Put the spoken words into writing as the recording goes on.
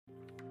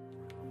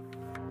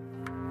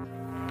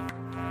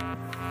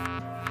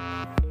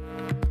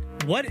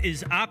What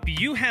is up?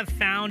 You have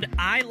found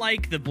I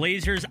Like the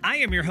Blazers. I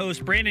am your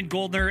host, Brandon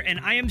Goldner, and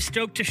I am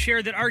stoked to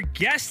share that our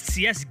guests,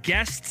 yes,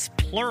 guests,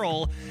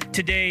 plural,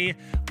 today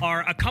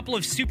are a couple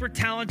of super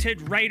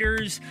talented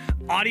writers,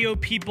 audio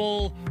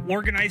people,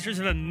 organizers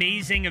of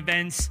amazing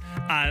events.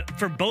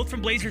 From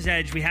Blazers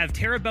Edge, we have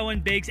Tara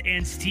Bowen-Biggs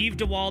and Steve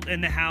Dewald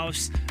in the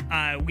house.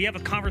 We have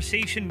a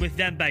conversation with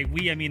them. By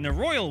we, I mean the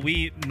royal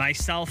we,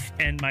 myself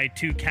and my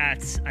two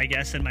cats, I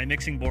guess, and my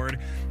mixing board.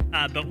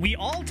 But we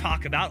all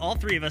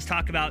three of us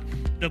talk about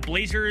the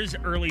Blazers'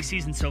 early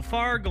season so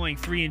far, going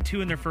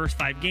 3-2 in their first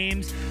 5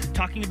 games,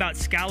 talking about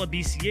Skal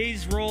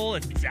Labissiere's role,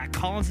 if Zach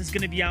Collins is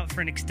going to be out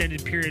for an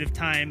extended period of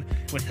time,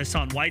 with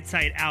Hassan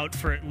Whiteside out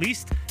for at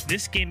least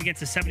this game against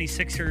the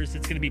 76ers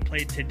that's going to be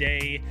played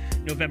today,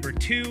 November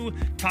 2.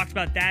 Talked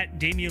about that,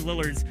 Damian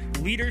Lillard's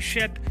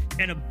leadership,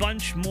 and a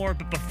bunch more.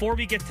 But before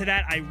we get to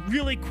that, I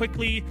really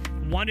quickly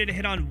wanted to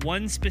hit on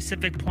one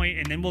specific point,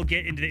 and then we'll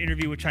get into the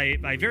interview, which I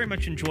very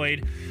much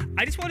enjoyed.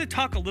 I just want to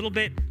talk a little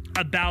bit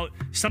about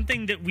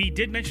something that we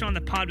did mention on the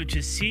pod, which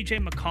is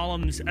CJ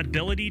McCollum's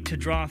ability to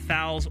draw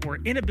fouls or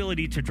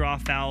inability to draw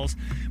fouls.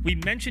 We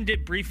mentioned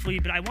it briefly,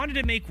 but I wanted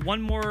to make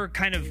one more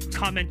kind of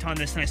comment on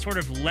this, and I sort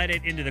of led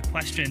it into the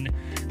question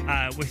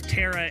with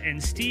Tara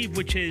and Steve,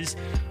 which is,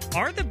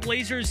 are the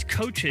Blazers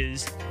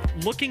coaches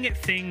looking at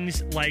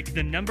things like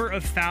the number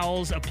of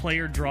fouls a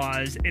player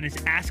draws and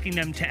is asking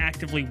them to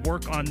actively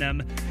work on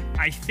them?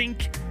 I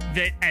think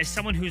that as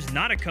someone who's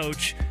not a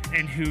coach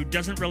and who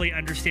doesn't really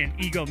understand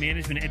ego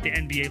management at the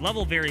NBA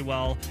level very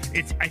well,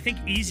 it's, I think,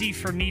 easy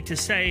for me to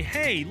say,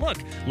 hey, look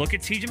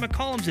at CJ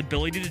McCollum's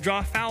ability to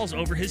draw fouls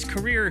over his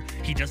career.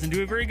 He doesn't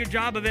do a very good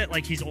job of it.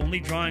 Like, he's only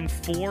drawing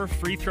 4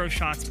 free throw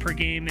shots per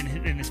game in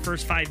his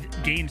first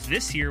 5 games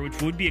this year, which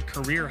would be a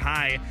career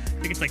high. I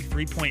think it's like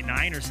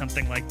 3.9 or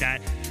something like that.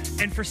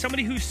 And for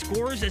somebody who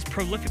scores as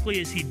prolifically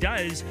as he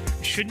does,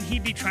 shouldn't he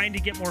be trying to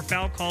get more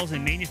foul calls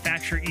and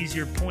manufacture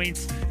easier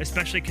points,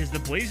 especially because the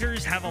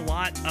Blazers have a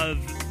lot of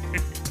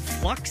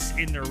flux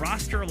in their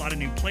roster. A lot of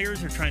new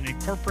players are trying to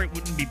incorporate.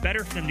 Wouldn't it be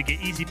better for them to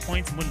get easy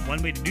points? And wouldn't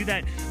one way to do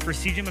that for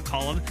CJ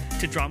McCollum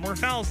to draw more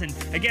fouls? And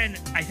again,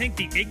 I think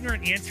the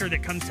ignorant answer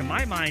that comes to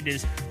my mind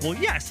is, well,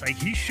 yes, like,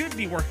 he should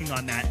be working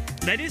on that.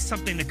 That is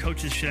something the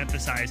coaches should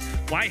emphasize.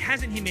 Why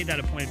hasn't he made that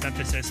a point of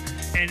emphasis?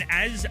 And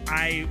as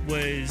I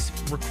was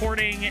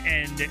recording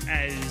and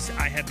as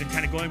I have been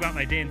kind of going about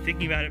my day and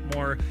thinking about it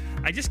more,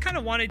 I just kind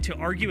of wanted to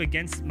argue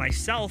against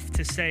myself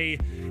to say,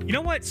 you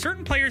know what?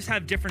 Certain players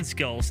have different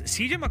skills.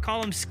 CJ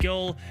McCollum's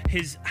skill,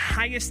 his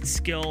highest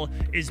skill,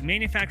 is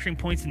manufacturing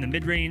points in the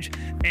mid-range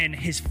and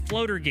his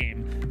floater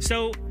game.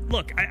 So,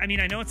 look, I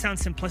mean, I know it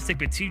sounds simplistic,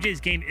 but CJ's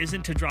game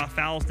isn't to draw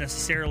fouls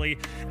necessarily.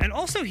 And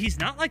also, he's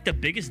not like the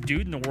biggest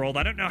dude in the world.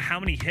 I don't know how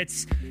many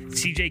hits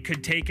CJ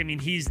could take. I mean,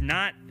 he's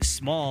not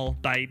small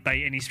by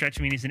any stretch.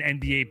 I mean, he's an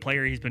NBA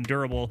player. He's been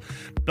durable.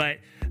 But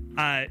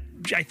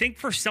I think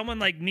for someone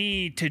like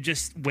me to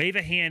just wave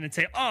a hand and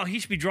say, oh, he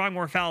should be drawing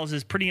more fouls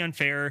is pretty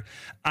unfair.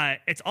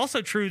 It's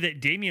also true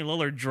that Damian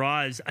Lillard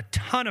draws a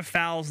ton of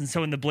fouls. And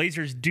so when the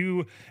Blazers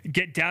do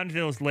get down to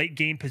those late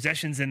game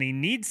possessions and they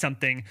need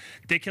something,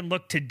 they can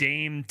look to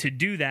Dame to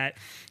do that.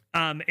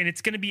 And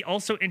it's going to be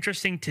also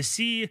interesting to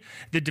see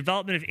the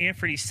development of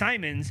Anthony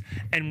Simons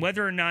and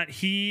whether or not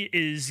he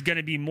is going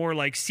to be more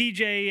like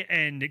CJ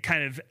and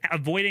kind of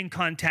avoiding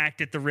contact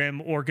at the rim,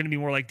 or going to be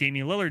more like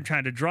Damian Lillard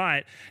trying to draw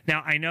it.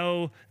 Now, I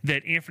know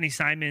that Anthony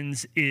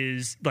Simons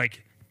is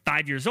like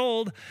 5 years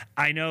old.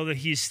 I know that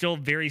he's still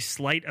very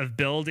slight of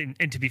build,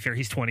 and to be fair,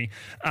 he's 20,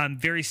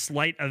 very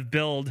slight of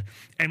build.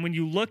 And when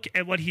you look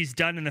at what he's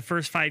done in the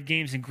first 5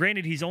 games, and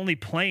granted, he's only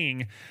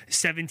playing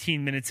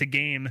 17 minutes a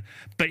game,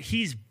 but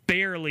he's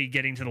barely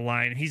getting to the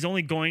line. He's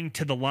only going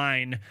to the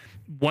line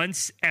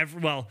once every,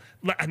 well,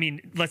 I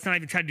mean, let's not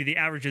even try to do the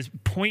averages,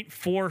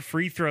 0.4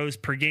 free throws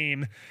per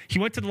game. He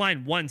went to the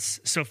line once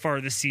so far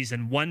this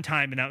season, one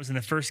time, and that was in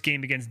the first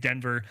game against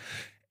Denver,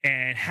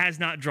 and has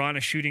not drawn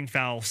a shooting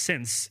foul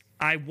since.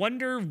 I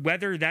wonder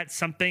whether that's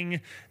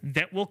something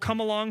that will come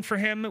along for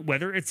him,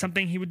 whether it's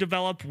something he would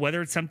develop,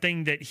 whether it's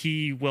something that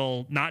he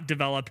will not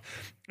develop.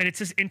 And it's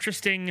just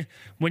interesting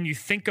when you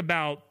think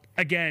about,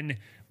 again,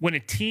 when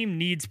a team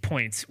needs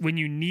points, when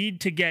you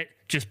need to get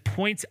just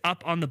points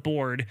up on the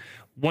board,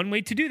 one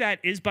way to do that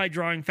is by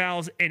drawing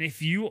fouls. And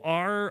if you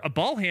are a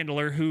ball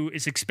handler who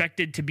is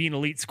expected to be an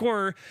elite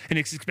scorer and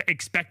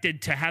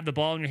expected to have the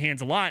ball in your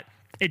hands a lot,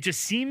 it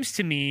just seems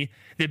to me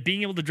that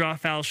being able to draw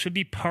fouls should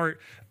be part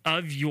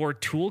of your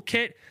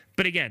toolkit.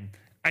 But again,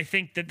 I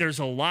think that there's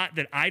a lot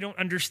that I don't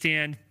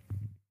understand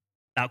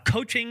about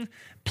coaching,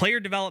 player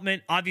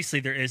development.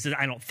 Obviously there is.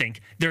 I don't think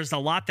there's a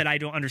lot that I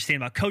don't understand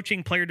about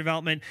coaching, player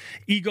development,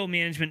 ego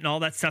management, and all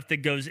that stuff that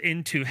goes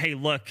into, hey,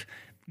 look,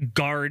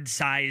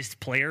 guard-sized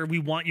player, we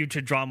want you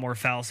to draw more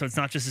fouls. So it's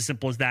not just as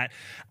simple as that.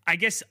 I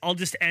guess I'll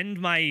just end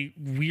my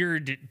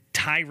weird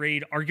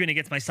tirade arguing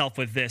against myself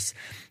with this.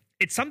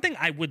 It's something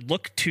I would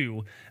look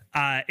to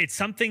It's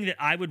something that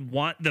I would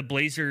want the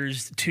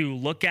Blazers to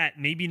look at,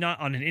 maybe not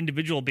on an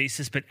individual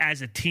basis, but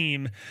as a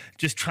team,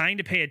 just trying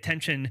to pay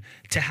attention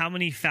to how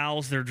many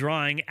fouls they're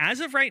drawing. As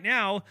of right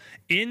now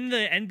in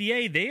the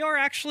NBA, they are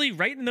actually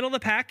right in the middle of the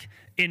pack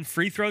in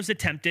free throws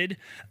attempted.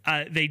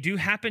 They do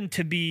happen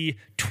to be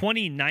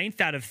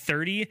 29th out of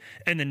 30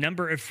 in the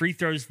number of free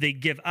throws they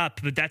give up,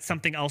 but that's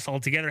something else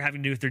altogether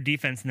having to do with their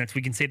defense, and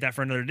we can save that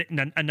for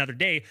another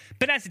day.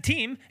 But as a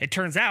team, it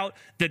turns out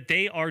that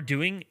they are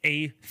doing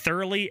a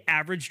thoroughly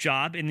average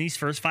job in these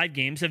first 5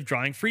 games of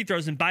drawing free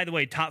throws. And by the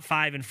way, top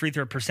 5 in free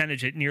throw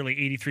percentage at nearly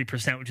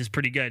 83%, which is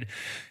pretty good.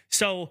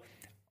 So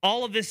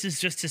all of this is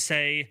just to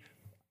say,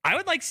 I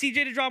would like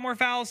CJ to draw more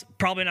fouls.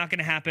 Probably not going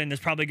to happen.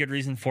 There's probably a good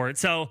reason for it.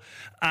 So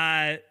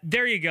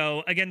there you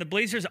go. Again, the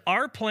Blazers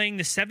are playing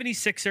the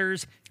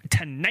 76ers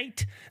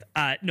tonight,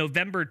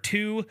 November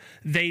 2.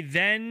 They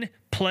then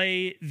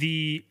play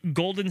the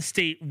Golden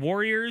State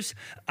Warriors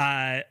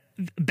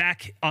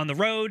back on the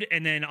road,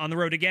 and then on the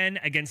road again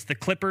against the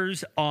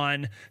Clippers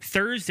on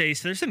Thursday.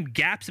 So there's some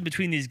gaps in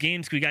between these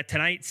games. We got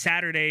tonight,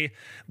 Saturday,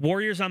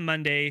 Warriors on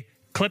Monday,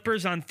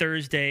 Clippers on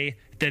Thursday,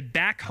 then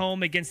back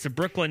home against the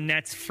Brooklyn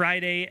Nets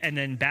Friday, and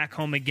then back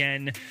home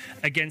again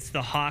against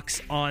the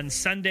Hawks on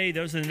Sunday.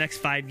 Those are the next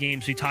 5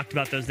 games. We talked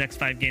about those next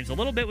 5 games a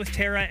little bit with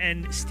Tara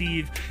and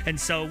Steve. And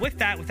so with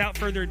that, without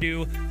further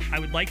ado, I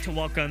would like to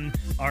welcome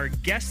our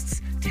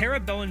guests, Tara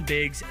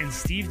Bowen-Biggs and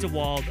Steve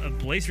Dewald of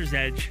Blazers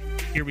Edge.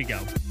 Here we go.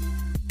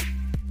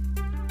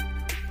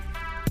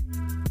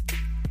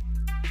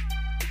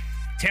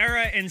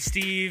 Tara and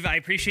Steve, I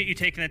appreciate you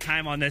taking the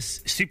time on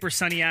this super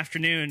sunny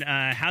afternoon.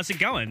 How's it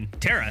going?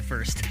 Tara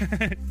first.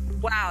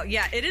 Wow.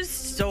 Yeah, it is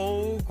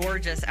so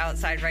gorgeous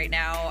outside right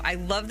now. I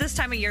love this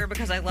time of year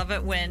because I love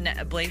it when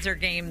Blazer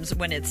games,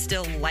 when it's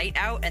still light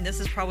out. And this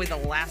is probably the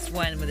last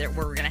one where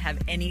we're going to have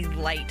any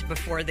light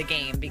before the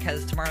game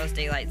because tomorrow's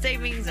daylight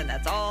savings and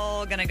that's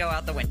all going to go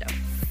out the window.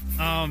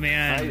 Oh,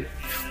 man.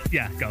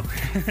 Yeah, go.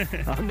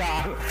 I'm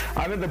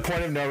at the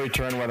point of no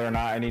return whether or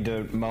not I need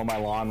to mow my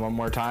lawn one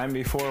more time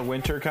before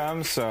winter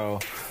comes. So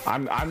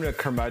I'm a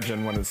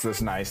curmudgeon when it's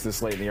this nice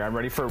this late in the year. I'm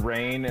ready for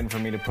rain and for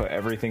me to put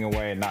everything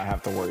away and not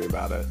have to worry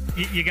about it.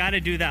 You got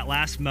to do that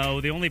last mow.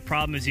 The only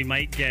problem is you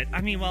might get,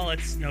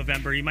 it's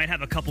November. You might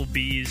have a couple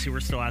bees who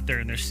are still out there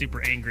and they're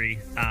super angry.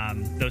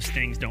 Those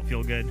stings don't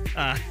feel good.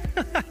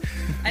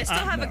 I still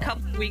have a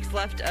couple weeks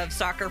left of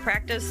soccer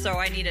practice, so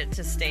I need it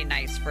to stay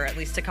nice for at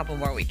least a couple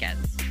more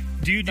weekends.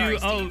 Do you do?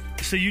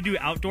 So you do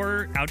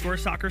outdoor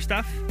soccer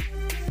stuff?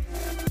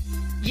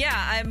 Yeah,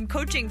 I'm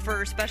coaching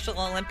for Special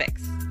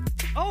Olympics.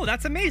 Oh,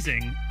 that's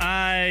amazing.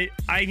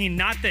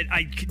 Not that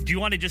do you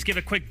want to just give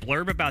a quick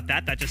blurb about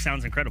that? That just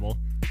sounds incredible.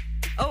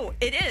 Oh,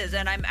 it is,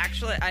 and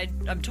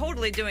I'm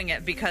totally doing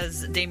it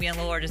because Damian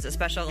Lillard is a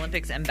Special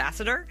Olympics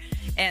ambassador,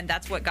 and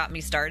that's what got me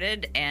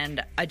started,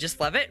 and I just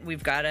love it.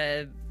 We've got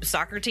a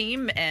soccer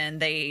team, and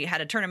they had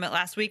a tournament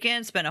last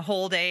weekend, spent a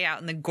whole day out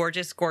in the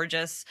gorgeous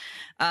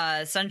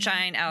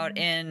sunshine out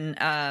in,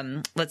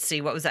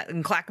 what was that,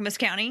 in Clackamas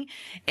County,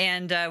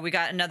 and we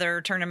got another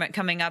tournament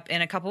coming up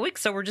in a couple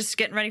weeks, so we're just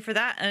getting ready for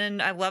that,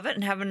 and I love it,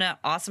 and having an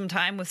awesome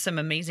time with some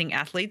amazing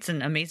athletes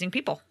and amazing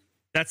people.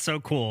 That's so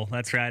cool.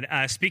 That's rad.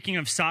 Speaking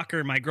of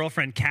soccer, my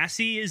girlfriend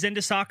Cassie is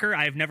into soccer.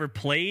 I've never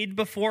played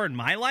before in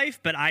my life,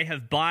 but I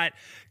have bought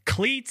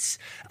cleats.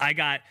 I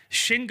got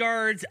shin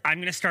guards. I'm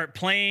going to start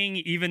playing,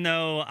 even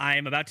though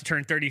I'm about to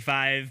turn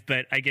 35,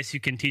 but I guess you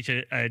can teach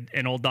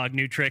an old dog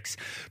new tricks.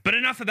 But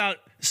enough about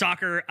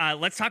soccer.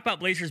 Let's talk about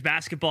Blazers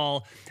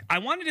basketball. I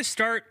wanted to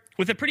start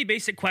with a pretty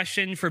basic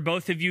question for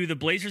both of you. The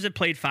Blazers have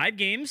played 5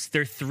 games.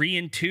 They're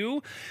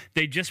 3-2.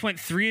 They just went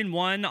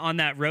 3-1 on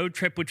that road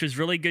trip, which was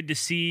really good to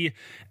see.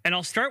 And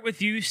I'll start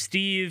with you,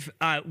 Steve.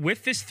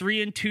 With this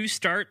 3-2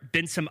 start,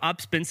 been some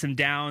ups, been some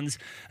downs.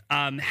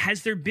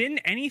 Has there been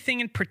anything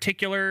in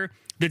particular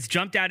that's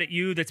jumped out at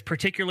you that's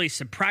particularly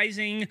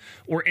surprising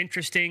or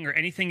interesting, or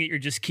anything that you're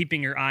just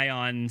keeping your eye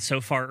on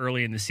so far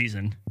early in the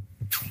season?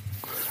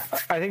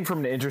 I think from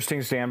an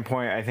interesting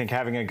standpoint, I think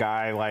having a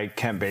guy like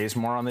Kent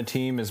Bazemore on the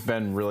team has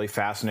been really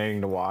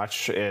fascinating to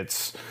watch.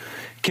 It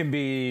can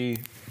be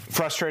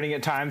frustrating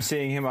at times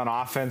seeing him on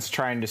offense,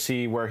 trying to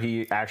see where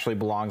he actually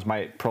belongs,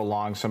 might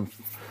prolong some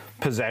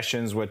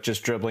possessions with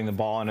just dribbling the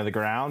ball into the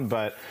ground.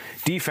 But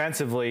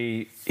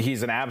defensively,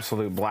 he's an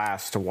absolute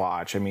blast to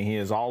watch. I mean, he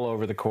is all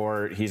over the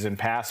court. He's in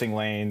passing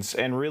lanes.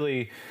 And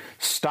really,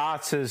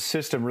 Stotts'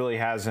 system really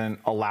hasn't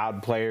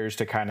allowed players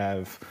to kind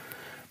of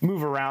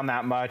move around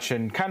that much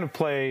and kind of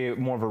play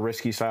more of a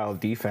risky style of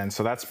defense.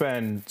 So that's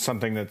been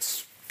something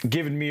that's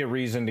given me a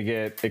reason to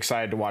get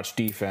excited to watch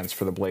defense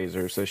for the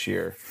Blazers this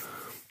year.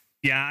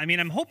 Yeah,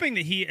 I'm hoping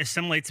that he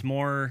assimilates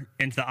more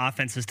into the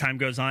offense as time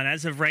goes on.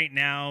 As of right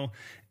now,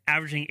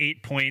 averaging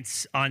 8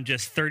 points on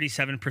just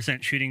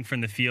 37% shooting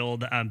from the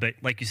field. But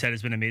like you said,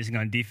 has been amazing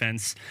on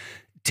defense.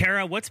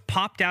 Tara, what's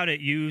popped out at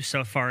you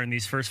so far in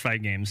these first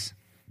 5 games?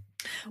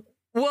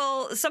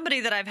 Well, somebody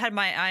that I've had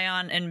my eye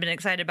on and been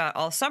excited about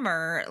all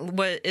summer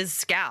is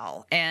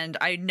Skal. And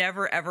I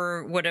never,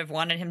 ever would have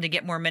wanted him to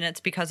get more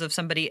minutes because of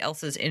somebody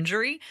else's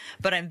injury.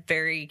 But I'm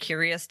very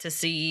curious to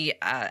see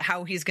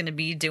how he's going to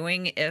be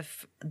doing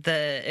if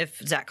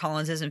Zach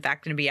Collins is in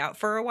fact going to be out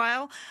for a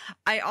while.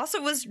 I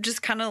also was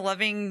just kind of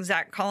loving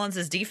Zach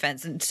Collins'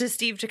 defense. And to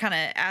Steve, to kind of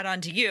add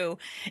on to you,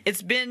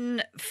 it's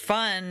been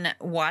fun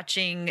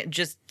watching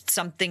just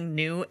something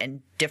new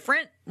and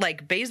different.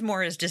 Like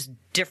Bazemore is just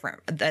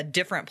a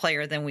different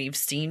player than we've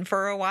seen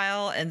for a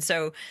while. And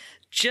so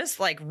just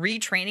like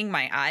retraining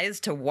my eyes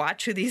to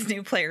watch who these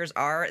new players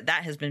are,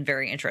 that has been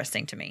very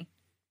interesting to me.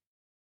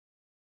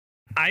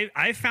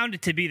 I found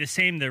it to be the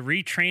same, the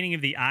retraining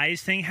of the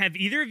eyes thing. Have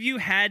either of you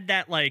had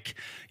that, like,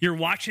 you're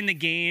watching the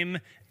game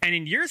and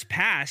in years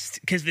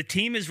past, because the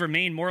team has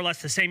remained more or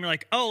less the same, you're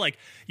like, oh, like,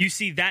 you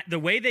see that the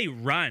way they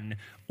run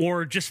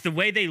or just the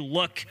way they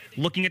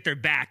looking at their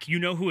back, you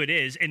know who it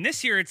is. And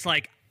this year it's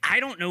like, I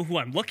don't know who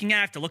I'm looking at.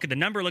 I have to look at the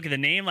number, look at the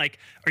name. Like,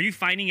 are you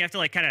finding you have to,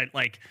 like, kind of,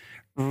 like,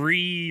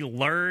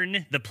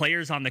 relearn the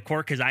players on the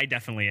court? Because I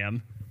definitely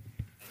am.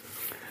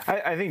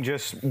 I think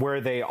just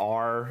where they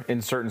are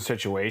in certain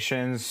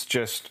situations,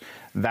 just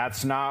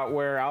that's not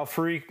where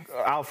Al-Farouq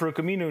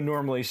Aminu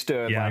normally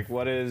stood. Yeah. Like,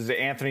 what is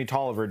Anthony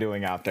Tolliver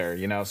doing out there?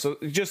 You know, so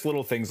just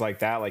little things like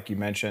that, like you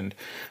mentioned.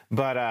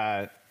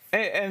 But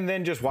and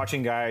then just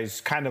watching guys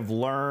kind of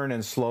learn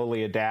and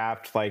slowly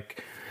adapt.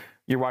 Like,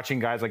 you're watching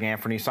guys like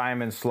Anthony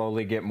Simons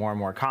slowly get more and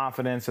more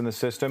confidence in the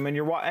system, and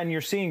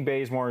you're seeing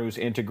Bazemore, who's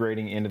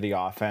integrating into the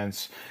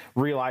offense,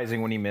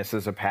 realizing when he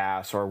misses a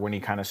pass or when he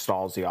kind of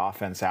stalls the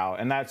offense out,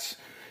 and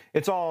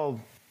it's all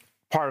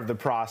part of the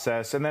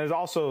process. And then it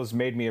also has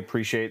made me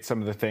appreciate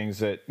some of the things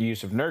that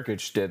Jusuf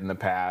Nurkic did in the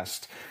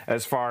past,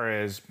 as far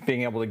as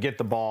being able to get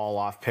the ball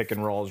off pick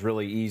and rolls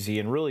really easy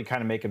and really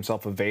kind of make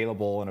himself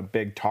available and a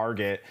big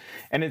target.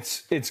 And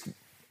it's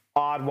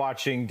odd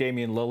watching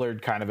Damian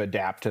Lillard kind of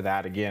adapt to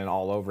that again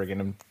all over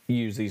again and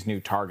use these new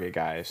target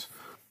guys.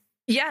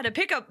 Yeah, to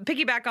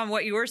piggyback on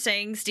what you were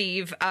saying,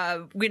 Steve,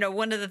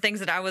 one of the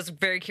things that I was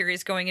very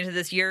curious going into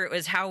this year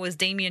was how was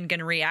Damian going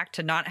to react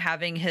to not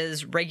having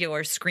his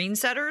regular screen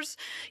setters,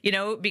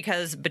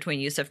 because between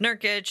Jusuf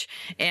Nurkic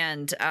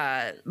and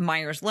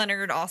Myers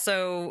Leonard,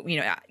 also,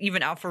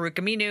 even Al-Farouq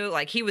Aminu,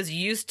 like, he was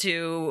used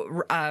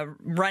to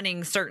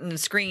running certain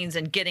screens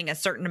and getting a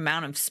certain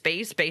amount of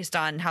space based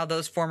on how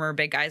those former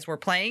big guys were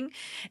playing.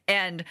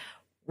 And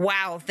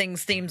wow,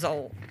 things seems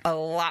a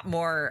lot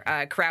more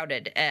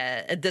crowded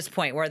at this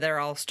point, where they're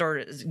all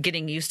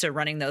getting used to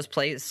running those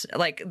plays.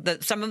 Like,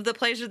 some of the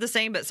plays are the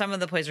same, but some of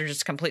the plays are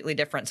just completely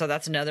different. So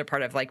that's another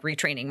part of, like,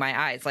 retraining my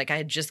eyes. Like, I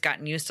had just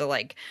gotten used to,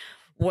 like,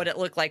 what it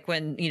looked like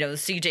when,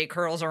 CJ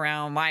curls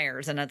around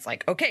Myers, and it's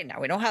like, okay, now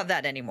we don't have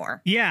that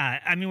anymore. Yeah,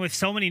 I mean, with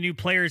so many new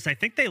players, I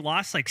think they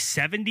lost like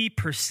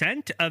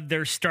 70% of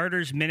their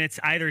starters' minutes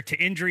either to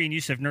injury and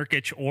Jusuf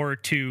Nurkic or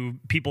to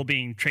people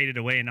being traded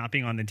away and not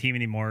being on the team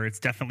anymore. It's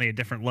definitely a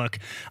different look.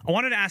 I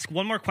wanted to ask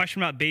one more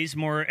question about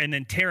Bazemore, and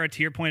then Tara,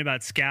 to your point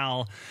about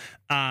Skal,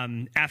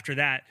 after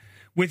that.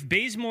 With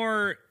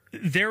Bazemore,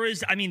 there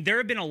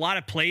have been a lot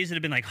of plays that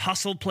have been like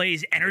hustle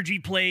plays, energy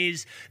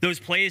plays,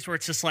 those plays where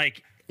it's just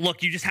like,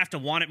 look, you just have to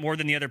want it more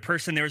than the other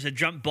person. There was a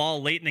jump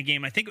ball late in the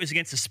game. I think it was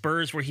against the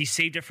Spurs where he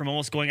saved it from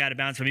almost going out of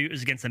bounds. Maybe it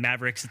was against the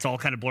Mavericks. It's all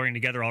kind of blurring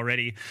together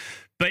already.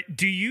 But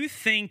do you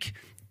think,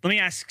 let me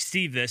ask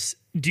Steve this,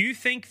 do you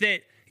think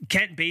that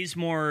Kent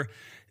Bazemore,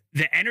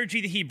 the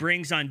energy that he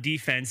brings on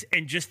defense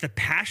and just the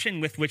passion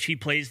with which he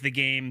plays the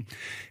game,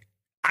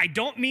 I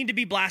don't mean to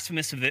be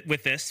blasphemous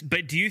with this,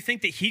 but do you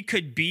think that he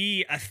could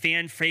be a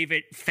fan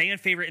favorite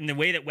in the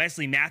way that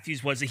Wesley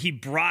Matthews was, that he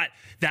brought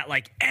that,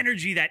 like,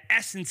 energy, that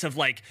essence of,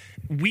 like,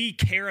 we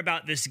care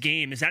about this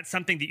game? Is that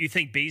something that you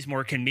think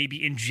Bazemore can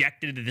maybe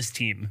inject into this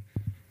team?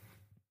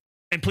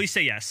 And please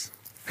say yes.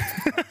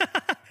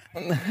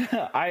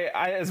 I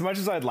as much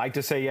as I'd like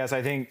to say yes,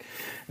 I think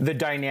the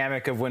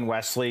dynamic of when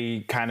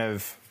Wesley kind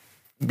of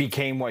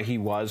became what he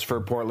was for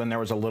Portland, there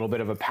was a little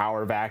bit of a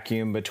power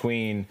vacuum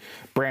between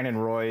Brandon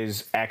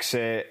Roy's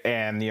exit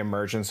and the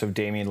emergence of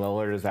Damian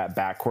Lillard as that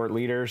backcourt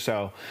leader.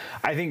 So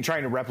I think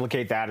trying to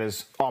replicate that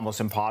is almost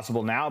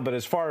impossible now. But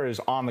as far as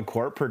on the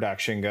court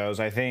production goes,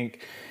 I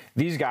think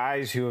these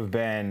guys who have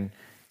been,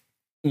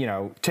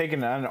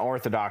 taking an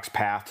unorthodox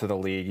path to the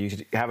league,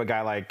 you have a guy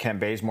like Kent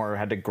Bazemore who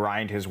had to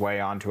grind his way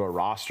onto a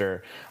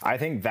roster. I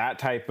think that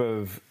type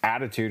of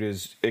attitude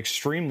is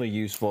extremely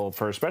useful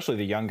for especially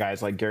the young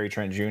guys like Gary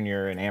Trent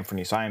Jr. and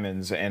Anthony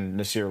Simons and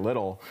Nasir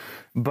Little.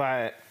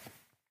 But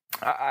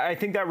I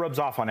think that rubs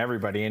off on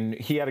everybody. And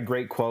he had a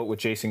great quote with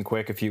Jason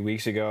Quick a few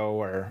weeks ago,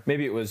 or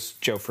maybe it was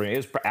Joe Freeman. It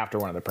was after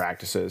one of the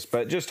practices,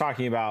 but just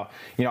talking about,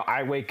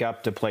 I wake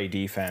up to play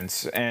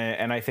defense.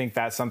 And I think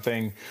that's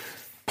something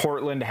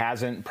Portland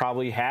hasn't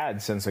probably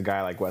had since a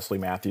guy like Wesley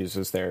Matthews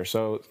is there.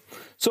 So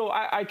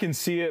I can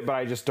see it, but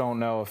I just don't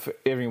know if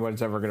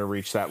anyone's ever going to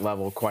reach that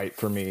level quite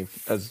for me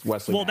as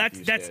Wesley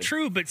Matthews that's did.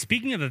 true. But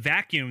speaking of a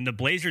vacuum, the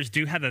Blazers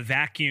do have a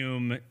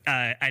vacuum,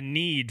 a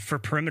need for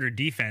perimeter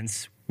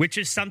defense, which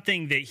is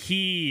something that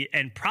he,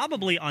 and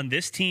probably on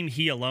this team,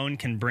 he alone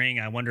can bring.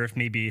 I wonder if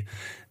maybe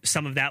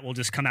some of that will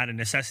just come out of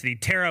necessity.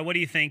 Tara, what do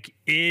you think?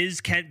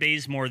 Is Kent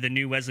Bazemore the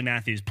new Wesley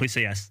Matthews? Please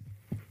say yes.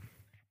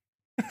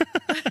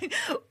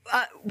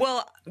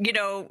 Well,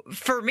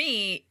 for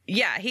me,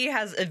 yeah, he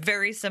has a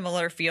very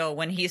similar feel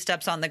when he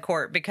steps on the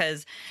court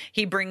because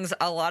he brings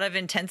a lot of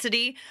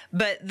intensity.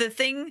 But the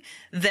thing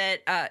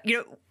that,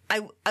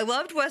 I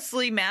loved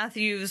Wesley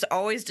Matthews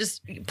always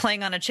just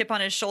playing on a chip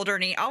on his shoulder,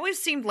 and he always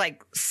seemed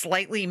like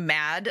slightly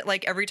mad,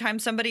 like every time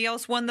somebody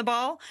else won the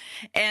ball.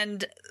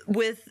 And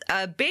with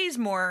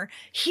Bazemore,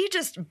 he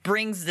just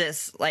brings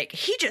this, like,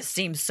 he just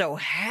seems so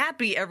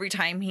happy every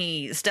time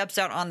he steps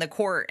out on the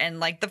court.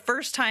 And like the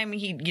first time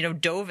he,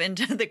 dove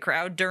into the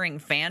crowd during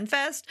Fan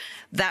Fest,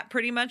 that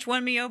pretty much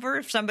won me over.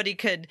 If somebody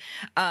could,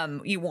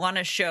 you want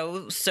to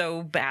show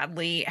so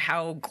badly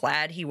how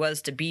glad he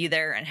was to be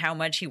there and how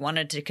much he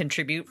wanted to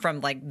contribute from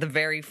like the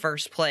very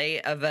first play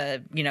of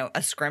a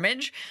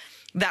scrimmage.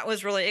 That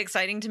was really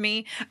exciting to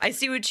me. I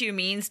see what you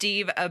mean,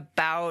 Steve,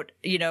 about,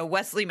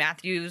 Wesley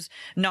Matthews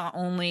not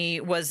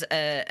only was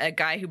a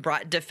guy who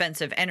brought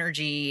defensive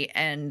energy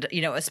and,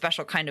 a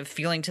special kind of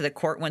feeling to the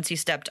court once he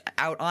stepped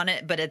out on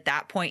it, but at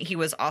that point he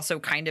was also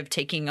kind of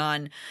taking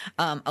on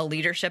a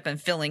leadership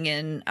and filling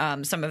in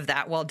some of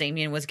that while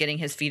Damian was getting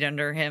his feet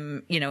under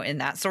him, in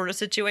that sort of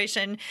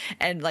situation.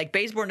 And like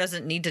Bazemore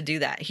doesn't need to do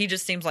that. He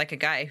just seems like a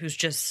guy who's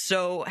just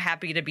so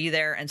happy to be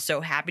there and so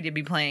happy to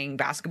be playing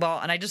basketball.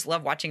 And I just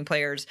love watching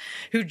players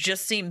who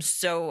just seem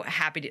so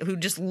happy who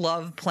just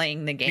love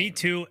playing the game. Me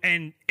too.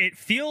 And it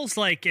feels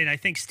like, and I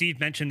think Steve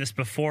mentioned this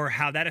before,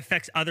 how that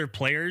affects other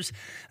players.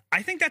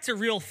 I think that's a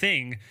real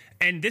thing.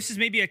 And this is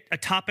maybe a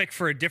topic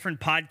for a different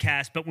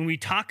podcast, but when we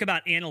talk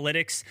about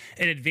analytics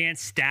and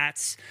advanced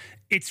stats,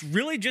 it's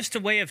really just a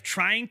way of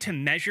trying to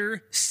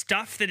measure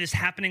stuff that is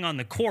happening on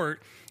the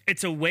court.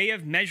 It's a way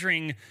of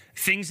measuring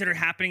things that are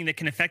happening that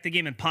can affect the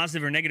game in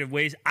positive or negative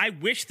ways. I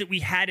wish that we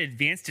had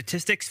advanced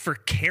statistics for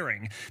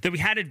caring, that we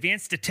had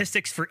advanced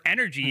statistics for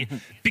energy,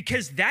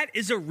 because that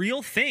is a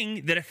real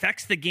thing that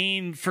affects the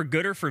game for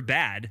good or for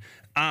bad.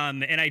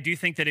 And I do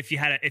think that if you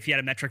had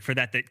a metric for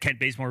that Kent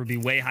Bazemore would be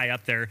way high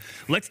up there.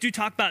 Let's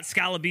talk about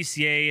Skal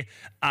Labissiere.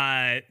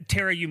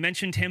 Tara, you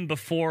mentioned him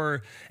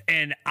before,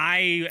 and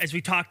I, as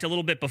we talked a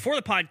little bit before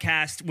the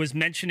podcast, was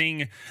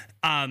mentioning,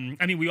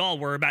 we all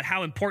were, about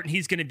how important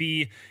he's going to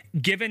be,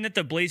 given that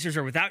the Blazers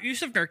are without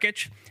Yusuf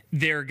Nurkic.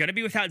 They're going to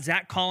be without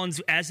Zach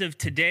Collins as of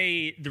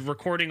today, the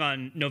recording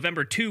on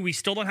November 2. We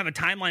still don't have a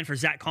timeline for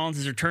Zach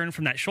Collins' return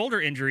from that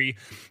shoulder injury.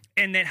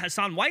 And that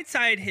Hassan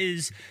Whiteside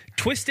has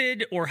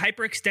twisted or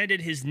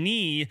hyperextended his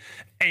knee,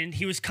 and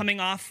he was coming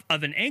off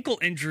of an ankle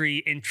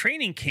injury in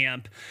training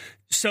camp.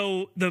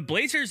 So the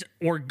Blazers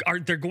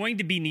they're going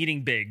to be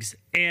needing bigs.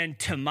 And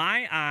to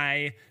my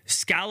eye,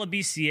 Skal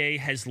Labissiere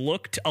has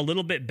looked a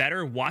little bit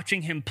better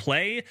watching him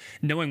play,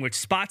 knowing which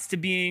spots to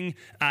be in,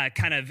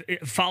 kind of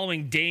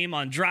following Dame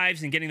on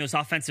drives and getting those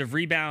offensive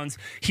rebounds.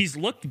 He's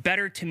looked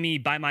better to me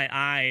by my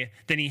eye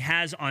than he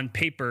has on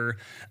paper.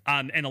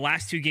 And the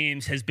last two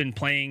games has been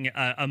playing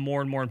a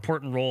more and more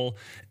important role.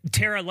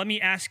 Tara, let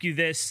me ask you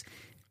this.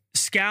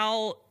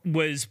 Skal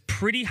was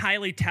pretty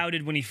highly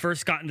touted when he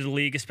first got into the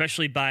league,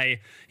 especially by,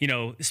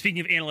 speaking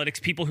of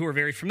analytics, people who are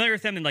very familiar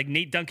with him, and like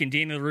Nate Duncan,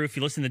 Daniel LaRue, if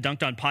you listen to the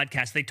Dunked On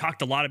podcast, they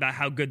talked a lot about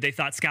how good they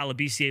thought Skal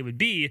Labissiere would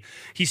be.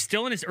 He's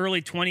still in his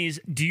early 20s.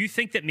 Do you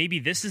think that maybe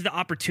this is the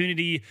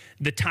opportunity,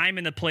 the time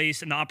and the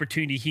place, and the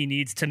opportunity he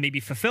needs to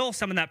maybe fulfill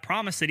some of that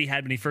promise that he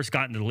had when he first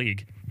got into the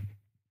league?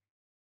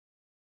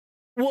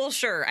 Well,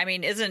 sure. I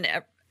mean,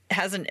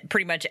 hasn't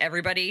pretty much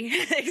everybody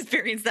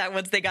experienced that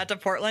once they got to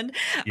Portland?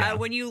 Yeah.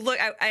 When you look,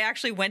 I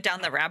actually went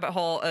down the rabbit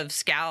hole of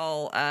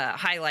Skal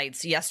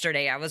highlights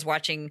yesterday. I was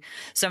watching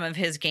some of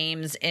his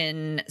games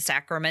in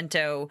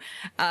Sacramento,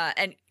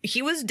 and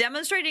he was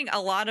demonstrating a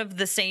lot of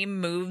the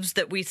same moves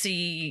that we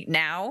see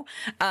now,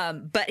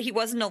 but he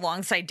wasn't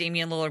alongside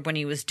Damian Lillard when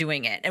he was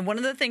doing it. And one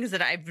of the things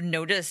that I've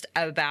noticed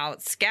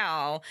about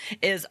Skal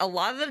is a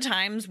lot of the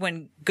times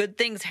when good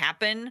things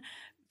happen,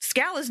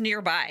 Skal is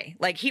nearby.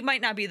 Like, he might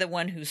not be the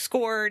one who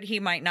scored. He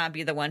might not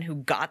be the one who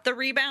got the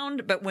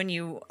rebound. But when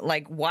you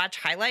watch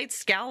highlights,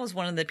 Skal is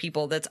one of the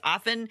people that's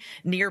often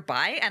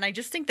nearby. And I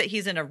just think that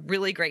he's in a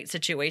really great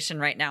situation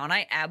right now. And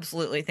I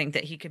absolutely think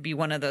that he could be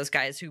one of those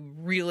guys who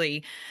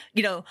really,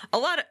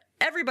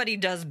 everybody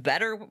does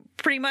better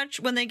pretty much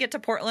when they get to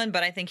Portland,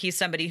 but I think he's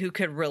somebody who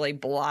could really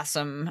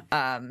blossom,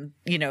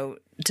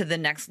 to the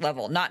next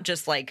level. Not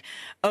just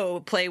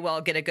play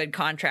well, get a good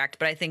contract,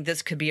 but I think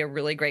this could be a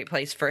really great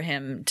place for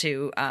him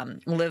to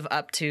live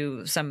up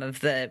to some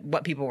of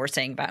what people were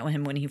saying about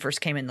him when he first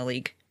came in the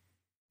league.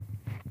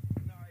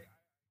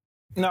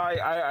 No,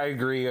 I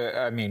agree.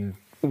 I mean,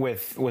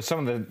 with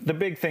some of the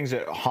big things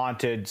that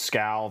haunted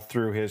Skal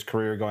through his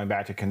career going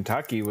back to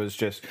Kentucky was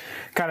just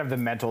kind of the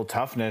mental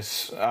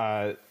toughness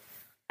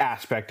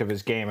aspect of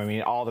his game. I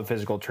mean, all the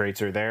physical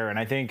traits are there, and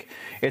I think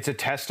it's a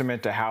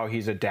testament to how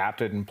he's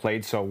adapted and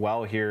played so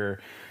well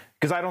here.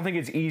 Because I don't think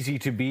it's easy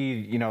to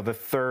be,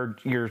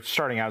 you're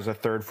starting out as a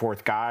third,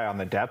 fourth guy on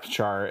the depth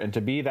chart, and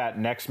to be that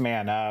next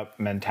man up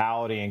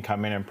mentality and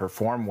come in and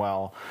perform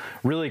well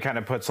really kind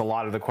of puts a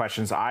lot of the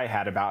questions I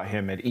had about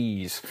him at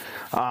ease.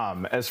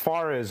 As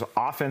far as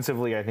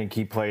offensively, I think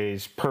he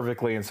plays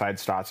perfectly inside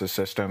Stotts'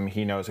 system.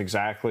 He knows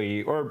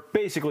exactly, or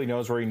basically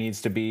knows where he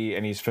needs to be,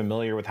 and he's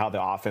familiar with how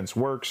the offense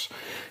works.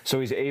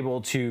 So he's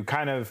able to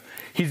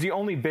he's the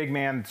only big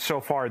man so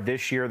far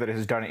this year that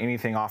has done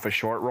anything off a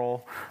short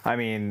roll. I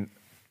mean,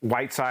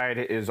 Whiteside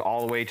is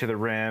all the way to the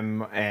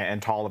rim,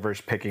 and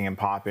Tolliver's picking and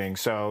popping.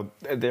 So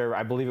there,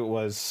 I believe it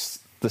was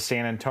the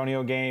San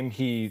Antonio game.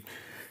 He,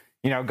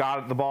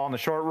 got the ball in the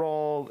short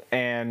roll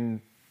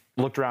and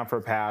looked around for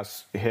a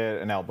pass,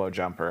 hit an elbow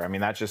jumper. I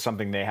mean, that's just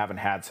something they haven't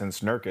had since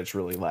Nurkic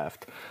really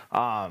left.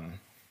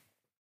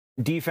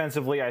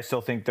 Defensively, I still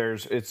think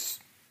there's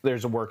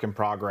a work in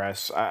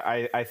progress.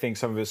 I think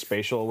some of his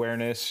spatial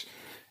awareness,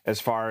 as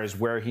far as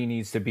where he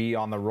needs to be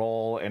on the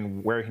roll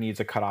and where he needs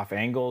a cutoff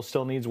angle,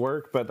 still needs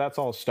work, but that's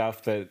all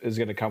stuff that is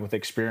going to come with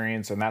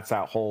experience, and that's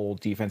that whole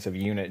defensive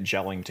unit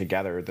gelling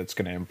together that's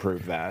going to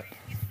improve that.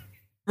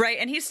 Right,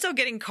 and he's still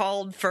getting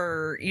called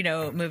for,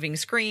 moving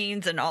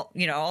screens and all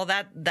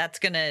that. That's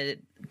going to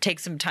take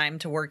some time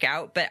to work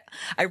out, but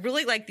I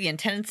really like the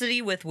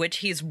intensity with which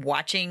he's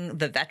watching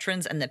the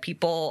veterans and the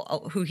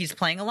people who he's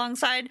playing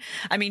alongside.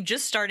 I mean,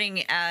 just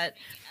starting at,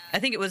 I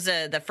think it was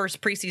the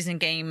first preseason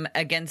game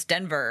against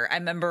Denver. I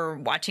remember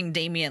watching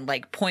Damian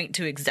point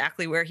to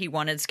exactly where he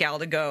wanted Skal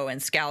to go,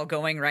 and Skal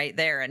going right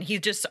there. And he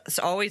just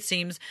always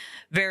seems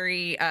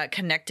very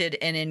connected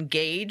and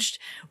engaged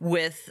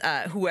with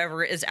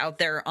whoever is out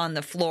there on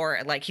the floor.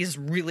 Like he's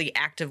really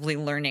actively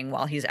learning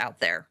while he's out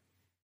there.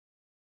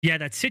 Yeah,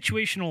 that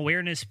situational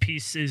awareness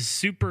piece is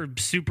super,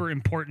 super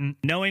important.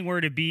 Knowing where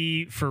to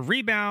be for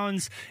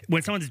rebounds,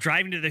 when someone's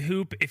driving to the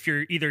hoop, if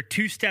you're either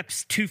 2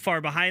 steps too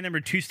far behind them or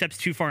 2 steps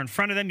too far in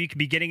front of them, you could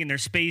be getting in their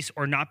space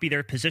or not be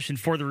there positioned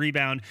for the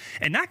rebound.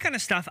 And that kind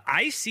of stuff,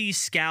 I see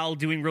Skal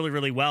doing really,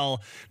 really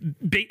well,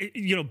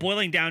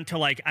 boiling down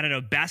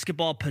to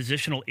basketball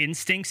positional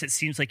instincts. It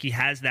seems like he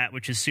has that,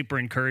 which is super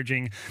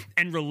encouraging.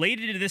 And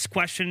related to this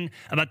question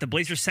about the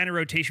Blazers center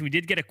rotation, we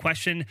did get a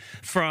question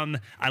from,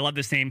 I love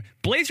this name,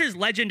 Blazers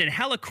legend and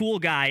hella cool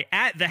guy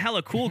at the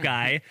hella cool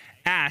guy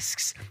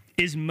asks,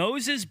 is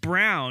Moses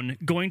Brown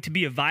going to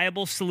be a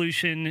viable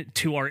solution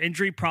to our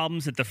injury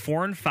problems at the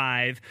 4 and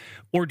 5,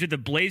 or do the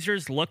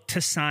Blazers look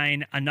to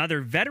sign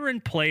another veteran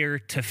player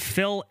to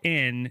fill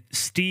in?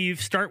 Steve,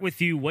 start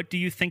with you. What do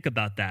you think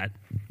about that?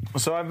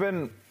 So I've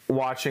been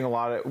watching a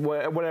lot of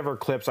whatever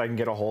clips I can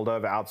get a hold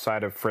of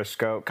outside of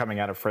coming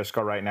out of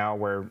Frisco right now,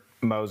 where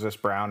Moses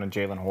Brown and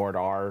Jalen Horde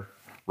are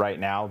right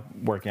now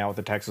working out with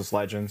the Texas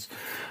Legends.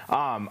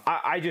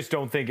 I just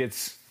don't think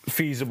it's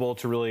feasible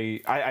to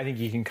really, I think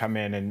he can come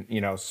in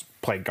and,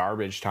 play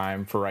garbage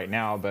time for right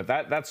now, but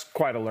that's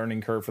quite a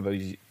learning curve for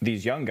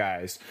these young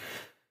guys.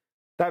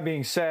 That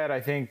being said,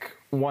 I think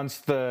once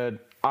the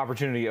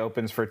opportunity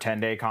opens for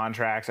 10-day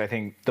contracts, I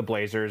think the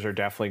Blazers are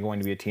definitely going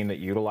to be a team that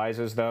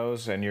utilizes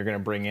those, and you're going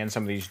to bring in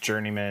some of these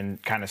journeyman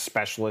kind of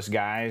specialist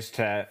guys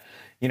to,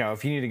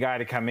 if you need a guy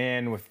to come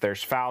in if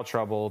there's foul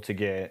trouble to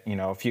get,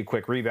 a few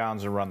quick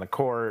rebounds and run the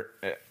court,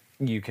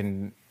 you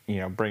can,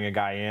 bring a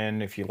guy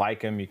in. If you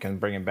like him, you can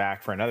bring him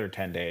back for another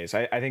 10 days.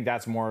 I think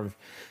that's more of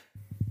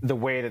the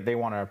way that they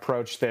want to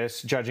approach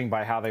this, judging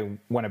by how they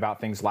went about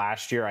things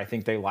last year. I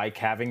think they like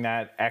having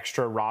that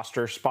extra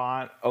roster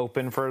spot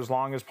open for as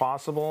long as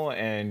possible,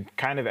 and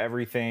kind of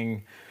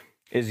everything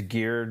is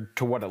geared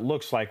to what it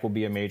looks like will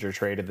be a major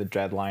trade at the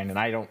deadline. And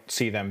I don't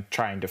see them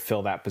trying to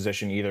fill that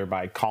position either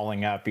by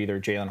calling up either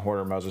Jalen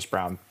Horde or Moses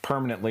Brown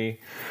permanently,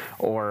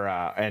 or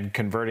and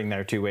converting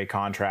their two-way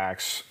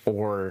contracts,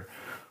 or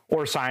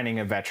signing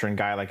a veteran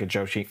guy like a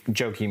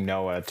Joakim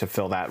Noah to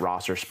fill that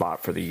roster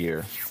spot for the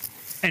year.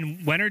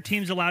 And when are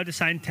teams allowed to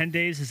sign 10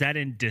 days? Is that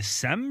in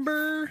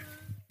December?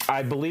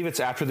 I believe it's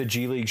after the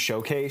G League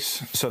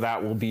showcase, so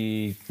that will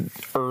be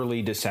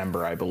early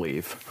December, I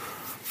believe.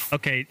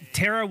 Okay,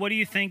 Tara, what do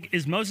you think?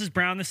 Is Moses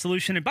Brown the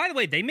solution? And by the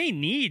way, they may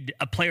need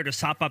a player to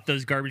sop up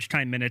those garbage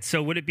time minutes.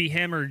 So would it be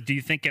him, or do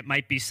you think it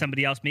might be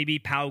somebody else? Maybe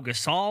Pau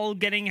Gasol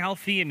getting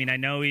healthy? I mean, I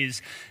know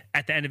he's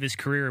at the end of his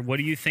career. What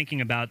are you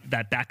thinking about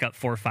that backup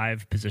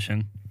 4-5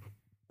 position?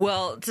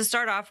 Well, to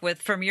start off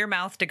with, from your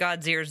mouth to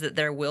God's ears, that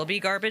there will be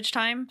garbage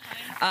time,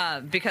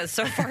 because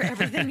so far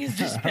everything has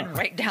just been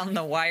right down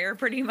the wire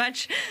pretty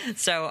much.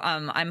 So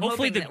I'm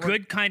hopefully hoping the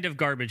good kind of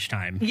garbage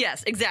time.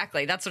 Yes,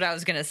 exactly. That's what I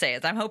was going to say.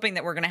 Is I'm hoping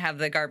that we're going to have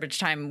the garbage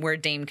time where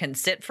Dame can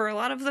sit for a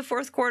lot of the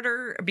fourth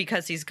quarter,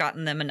 because he's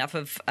gotten them enough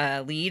of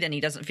a lead and he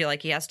doesn't feel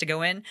like he has to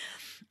go in.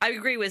 I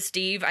agree with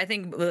Steve. I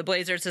think the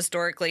Blazers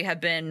historically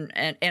have been,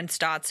 and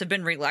Stotts have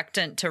been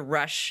reluctant to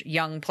rush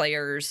young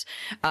players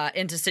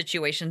into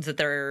situations that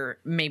they're they're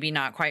maybe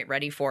not quite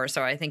ready for.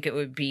 So I think it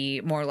would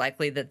be more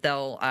likely that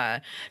they'll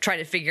try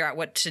to figure out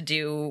what to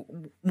do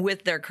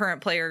with their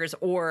current players,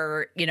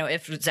 or, you know,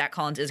 if Zach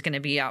Collins is going to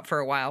be out for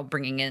a while,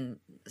 bringing in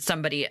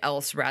somebody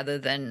else rather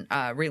than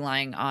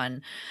relying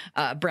on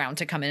Brown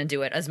to come in and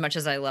do it. As much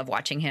as I love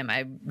watching him,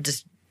 I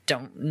just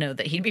don't know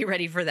that he'd be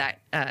ready for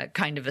that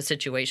kind of a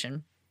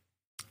situation.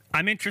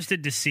 I'm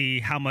interested to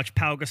see how much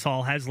Pau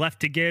Gasol has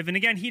left to give. And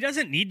again, he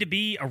doesn't need to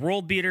be a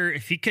world beater.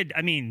 If he could,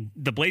 I mean,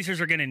 the Blazers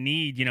are going to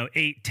need,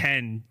 8,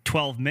 10,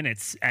 12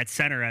 minutes at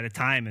center at a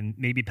time. And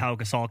maybe Pau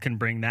Gasol can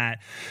bring that.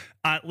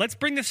 Let's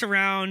bring this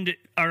around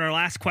on our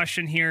last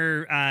question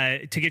here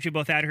to get you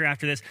both out of here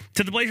after this.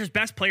 To the Blazers'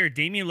 best player,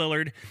 Damian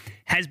Lillard,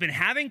 has been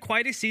having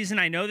quite a season.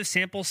 I know the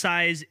sample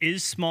size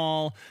is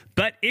small,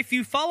 but if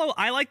you follow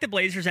I Like the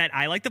Blazers at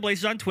I Like the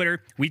Blazers on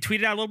Twitter, we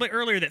tweeted out a little bit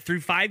earlier that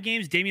through 5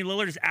 games, Damian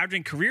Lillard is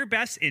averaging career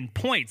best in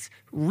points,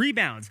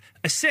 rebounds,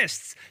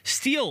 assists,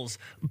 steals,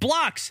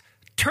 blocks,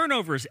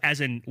 turnovers,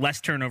 as in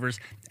less turnovers,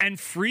 and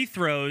free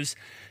throws.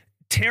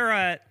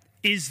 Tara,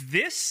 is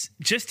this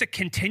just a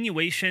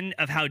continuation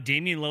of how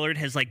Damian Lillard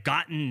has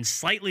gotten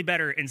slightly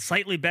better and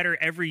slightly better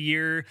every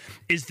year?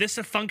 Is this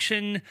a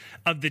function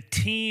of the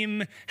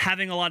team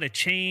having a lot of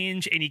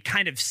change and he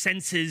kind of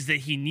senses that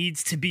he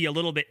needs to be a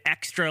little bit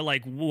extra?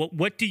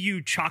 What do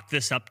you chalk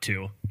this up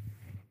to?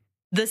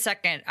 The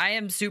second. I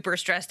am super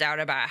stressed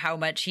out about how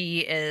much he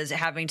is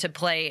having to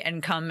play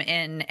and come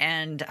in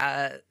and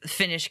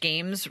finish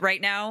games right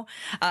now.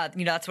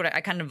 That's what I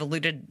kind of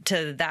alluded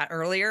to that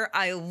earlier.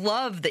 I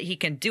love that he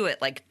can do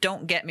it.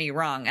 Don't get me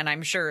wrong. And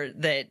I'm sure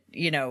that,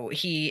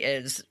 he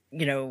is,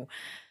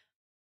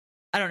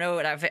 I don't know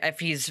if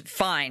he's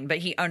fine, but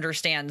he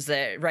understands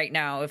that right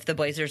now, if the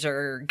Blazers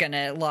are going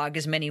to log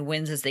as many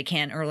wins as they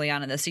can early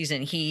on in the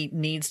season, he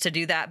needs to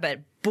do that. But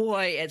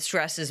boy, it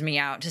stresses me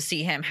out to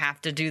see him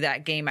have to do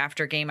that game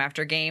after game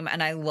after game.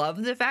 And I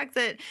love the fact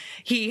that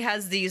he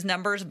has these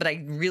numbers, but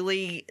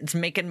it's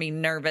making me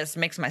nervous,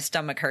 makes my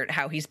stomach hurt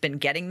how he's been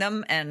getting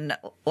them. And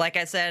like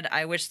I said,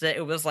 I wish that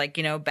it was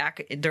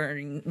back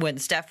during when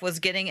Steph was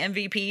getting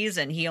MVPs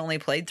and he only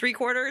played 3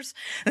 quarters.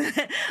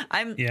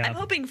 I'm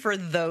hoping for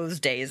those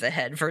days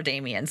ahead for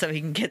Damian so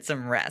he can get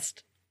some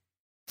rest.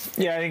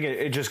 Yeah, I think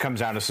it just comes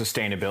down to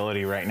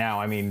sustainability right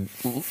now. I mean,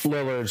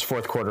 Lillard's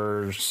fourth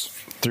quarters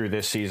through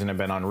this season have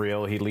been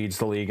unreal. He leads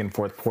the league in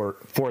fourth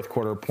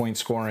quarter point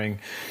scoring,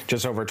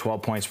 just over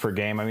 12 points per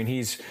game. I mean,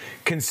 he's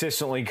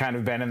consistently kind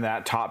of been in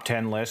that top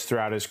 10 list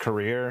throughout his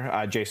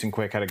career. Jason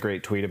Quick had a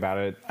great tweet about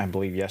it, I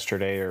believe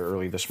yesterday or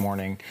early this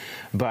morning.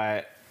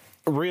 But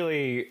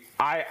really,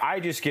 I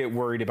just get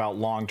worried about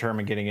long-term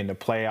and getting into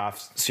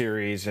playoff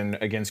series and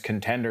against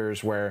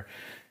contenders where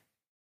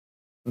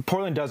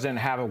Portland doesn't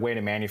have a way to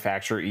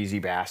manufacture easy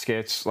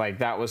baskets.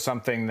 That was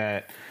something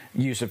that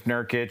Yusuf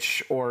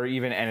Nurkic or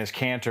even Enes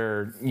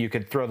Kanter, you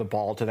could throw the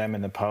ball to them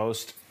in the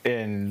post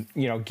and,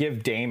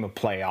 give Dame a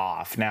play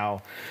off.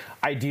 Now,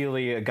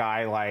 ideally, a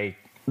guy like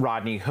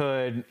Rodney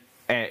Hood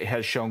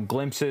has shown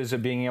glimpses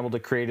of being able to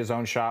create his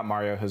own shot.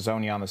 Mario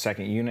Hezonja on the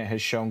second unit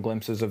has shown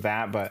glimpses of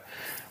that. But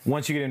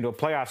once you get into a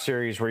playoff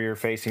series where you're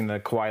facing the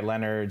Kawhi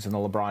Leonards and the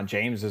LeBron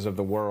Jameses of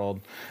the world,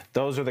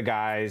 those are the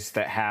guys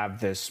that have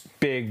this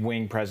big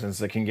wing presence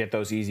that can get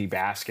those easy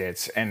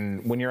baskets.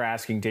 And when you're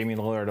asking Damian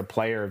Lillard, a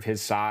player of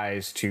his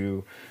size,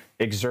 to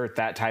exert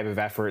that type of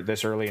effort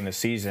this early in the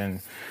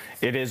season,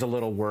 it is a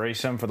little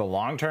worrisome for the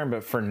long term.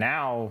 But for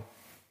now,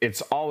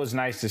 it's always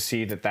nice to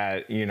see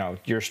that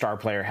your star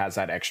player has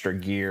that extra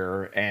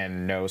gear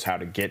and knows how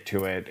to get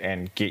to it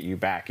and get you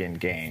back in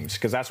games,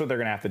 because that's what they're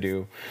going to have to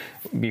do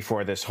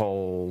before this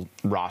whole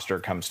roster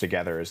comes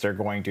together. Is they're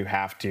going to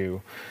have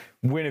to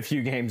win a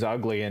few games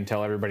ugly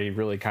until everybody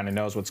really kind of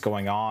knows what's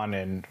going on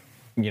and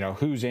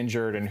who's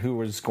injured and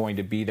who is going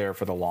to be there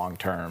for the long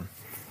term.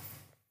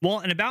 Well,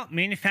 and about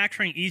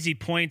manufacturing easy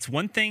points,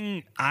 one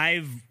thing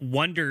I've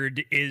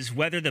wondered is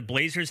whether the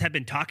Blazers have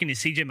been talking to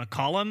CJ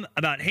McCollum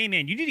about, hey,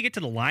 man, you need to get to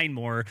the line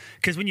more.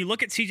 Because when you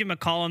look at CJ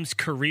McCollum's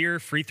career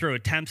free throw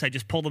attempts, I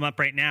just pulled them up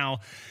right now,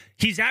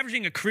 he's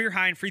averaging a career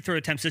high in free throw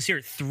attempts this year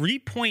at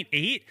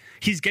 3.8.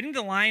 He's getting to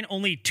the line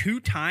only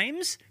 2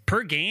 times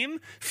per game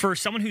for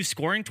someone who's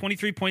scoring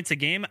 23 points a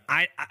game.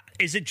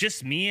 Is it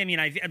just me? I mean,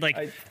 I'm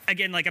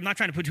not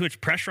trying to put too much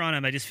pressure on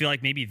him. I just feel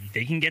like maybe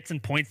they can get some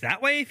points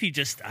that way if he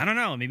I don't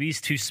know, maybe he's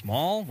too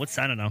small.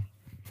 I don't know.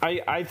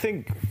 I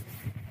think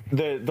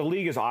the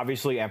league is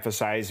obviously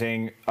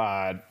emphasizing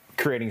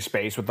creating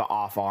space with the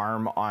off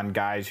arm on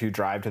guys who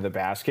drive to the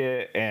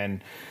basket.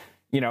 And,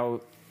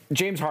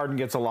 James Harden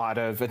gets a lot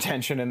of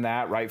attention in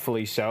that,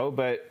 rightfully so,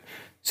 but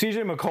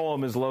CJ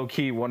McCollum is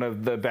low-key one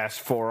of the best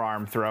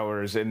forearm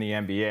throwers in the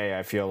NBA,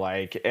 I feel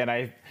like. And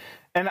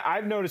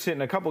I've noticed it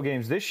in a couple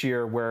games this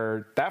year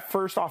where that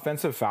first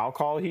offensive foul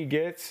call he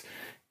gets,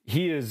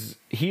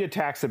 he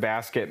attacks the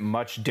basket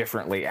much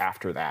differently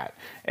after that.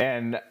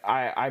 And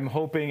I'm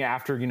hoping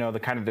after, the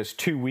kind of this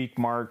 2-week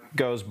mark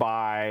goes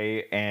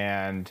by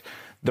and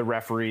the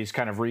referees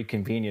kind of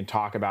reconvene and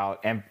talk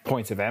about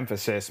points of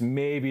emphasis,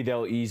 maybe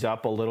they'll ease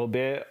up a little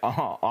bit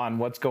on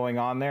what's going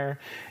on there.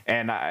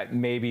 And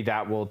maybe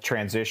that will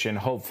transition,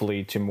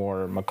 hopefully, to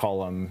more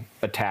McCollum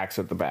attacks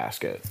at the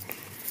basket.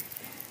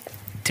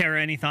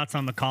 Tara, any thoughts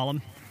on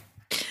McCollum?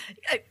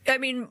 I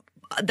mean,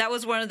 that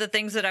was one of the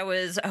things that I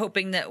was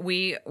hoping that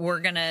we were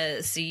going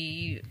to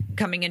see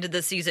coming into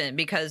the season,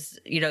 because,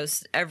 how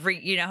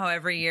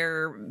every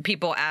year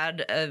people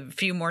add a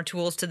few more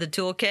tools to the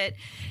toolkit,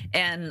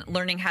 and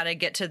learning how to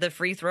get to the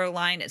free throw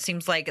line. It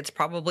seems like it's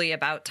probably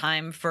about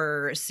time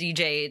for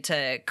CJ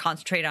to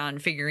concentrate on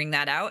figuring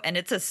that out. And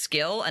it's a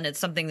skill, and it's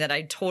something that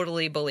I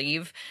totally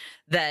believe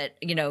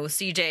that,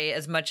 CJ,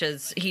 as much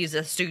as he's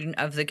a student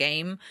of the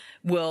game,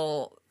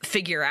 will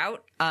figure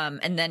out.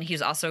 And then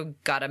he's also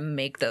got to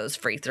make those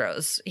free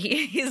throws.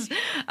 He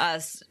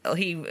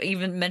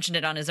even mentioned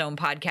it on his own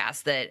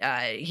podcast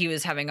that he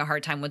was having a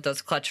hard time with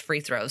those clutch free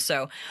throws.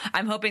 So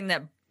I'm hoping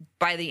that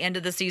by the end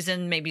of the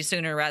season, maybe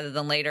sooner rather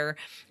than later,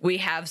 we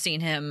have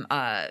seen him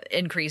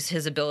increase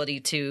his ability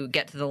to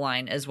get to the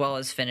line as well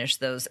as finish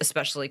those,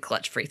 especially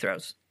clutch free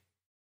throws.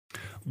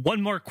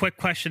 One more quick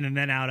question and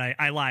then out.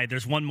 I lied.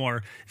 There's one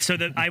more. So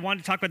I want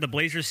to talk about the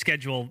Blazers'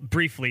 schedule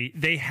briefly.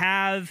 They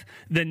have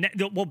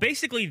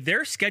basically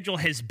their schedule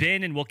has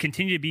been and will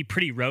continue to be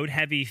pretty road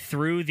heavy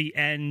through the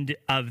end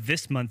of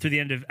this month, through the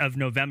end of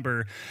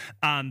November.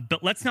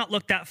 But let's not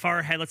look that far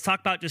ahead. Let's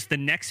talk about just the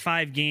next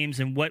 5 games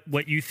and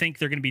what you think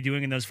they're going to be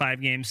doing in those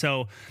 5 games.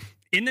 So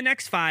in the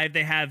next 5,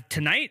 they have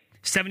tonight,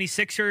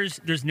 76ers,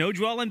 there's no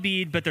Joel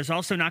Embiid, but there's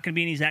also not going to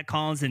be any Zach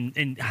Collins,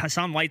 and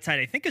Hassan Whiteside,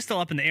 I think, is still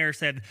up in the air.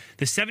 Said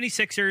the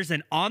 76ers,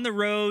 and on the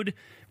road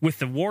with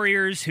the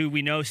Warriors, who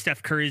we know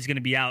Steph Curry is going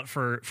to be out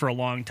for a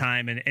long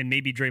time, and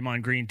maybe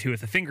Draymond Green, too,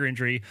 with a finger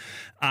injury.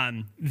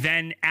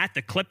 Then at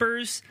the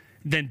Clippers,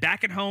 then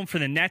back at home for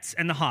the Nets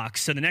and the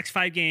Hawks. So the next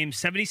 5 games,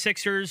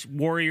 76ers,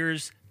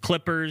 Warriors,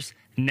 Clippers,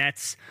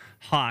 Nets,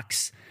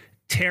 Hawks.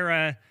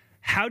 Tara,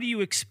 how do you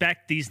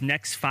expect these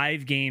next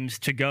 5 games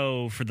to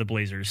go for the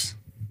Blazers?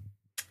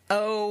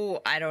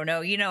 Oh, I don't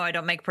know. I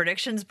don't make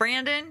predictions,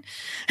 Brandon.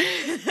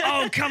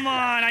 Oh, come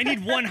on. I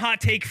need one hot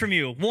take from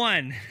you.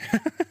 One.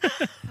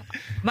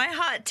 My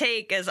hot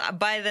take is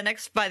by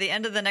the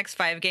end of the next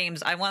 5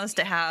 games, I want us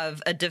to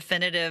have a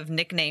definitive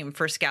nickname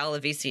for Skal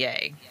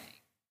Labissiere.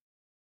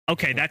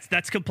 Okay,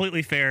 that's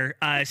completely fair.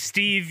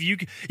 Steve, you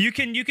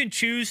can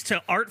choose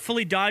to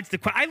artfully dodge the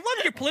question. I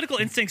love your political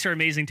instincts are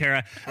amazing,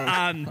 Tara.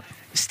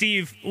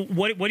 Steve,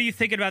 what are you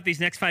thinking about these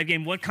next 5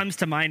 games? What comes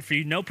to mind for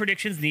you? No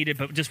predictions needed,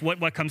 but just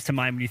what comes to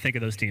mind when you think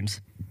of those teams?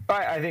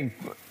 I think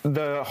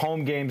the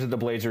home games that the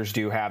Blazers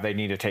do have, they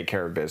need to take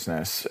care of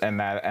business, and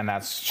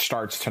that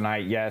starts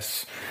tonight.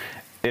 Yes,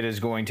 it is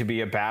going to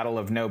be a battle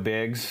of no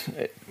bigs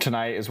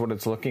tonight, is what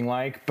it's looking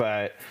like,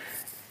 but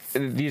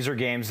these are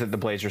games that the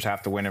Blazers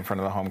have to win in front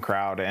of the home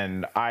crowd,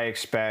 and I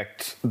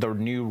expect the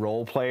new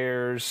role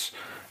players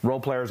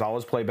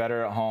always play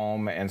better at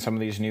home, and some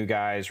of these new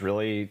guys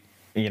really,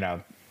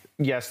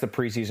 yes, the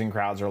preseason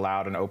crowds are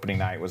loud and opening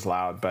night was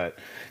loud, but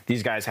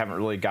these guys haven't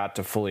really got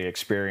to fully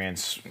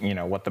experience,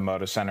 what the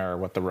Moda Center or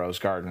what the Rose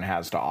Garden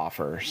has to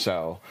offer.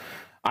 So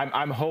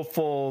I'm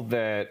hopeful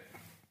that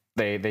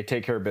they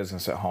take care of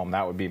business at home.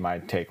 That would be my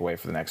takeaway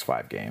for the next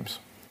 5 games.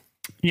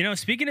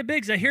 Speaking of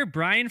bigs, I hear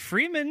Brian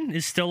Freeman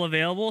is still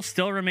available,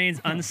 still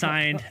remains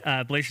unsigned.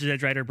 Blazers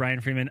edge writer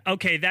Brian Freeman.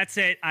 Okay, that's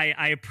it.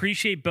 I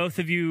appreciate both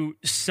of you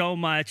so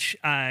much.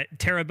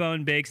 Tara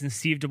Bowen-Biggs and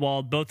Steve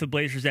Dewald, both of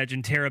Blazers Edge,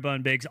 and Tara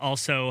Bowen-Biggs,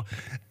 also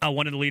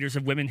one of the leaders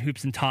of Women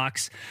Hoops and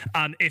Talks.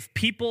 If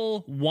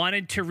people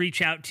wanted to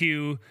reach out to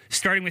you,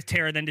 starting with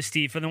Tara, then to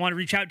Steve, if they want to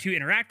reach out to you,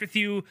 interact with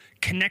you,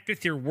 connect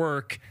with your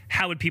work,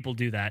 how would people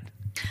do that?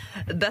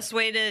 The best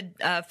way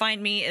to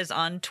find me is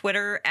on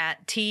Twitter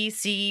at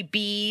TCBBIGGS.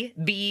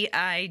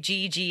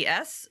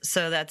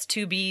 So that's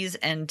 2 B's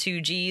and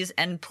 2 G's.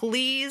 And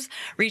please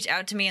reach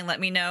out to me and let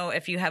me know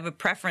if you have a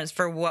preference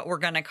for what we're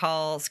going to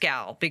call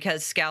Skal,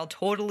 because Skal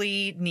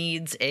totally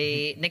needs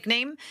a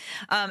nickname.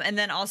 And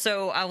then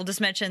also I will just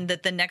mention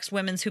that the next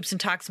Women's Hoops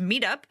and Talks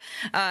meetup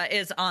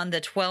is on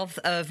the 12th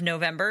of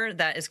November.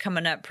 That is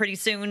coming up pretty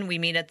soon. We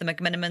meet at the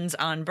McMenamins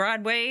on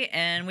Broadway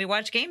and we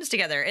watch games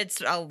together. It's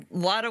a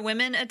lot of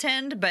women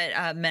attend,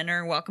 but men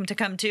are welcome to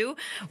come too.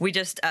 We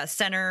just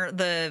center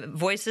the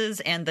voices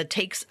and the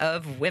takes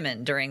of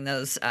women during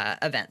those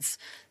events.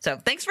 So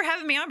thanks for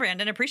having me on,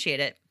 Brandon. Appreciate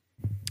it.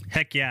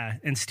 Heck yeah.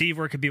 And Steve,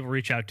 where can people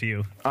reach out to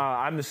you?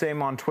 I'm the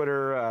same on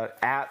Twitter,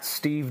 at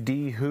Steve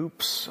D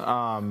Hoops.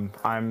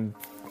 I'm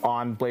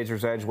on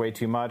Blazers Edge way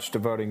too much,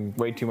 devoting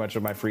way too much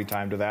of my free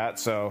time to that.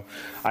 So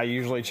I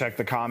usually check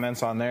the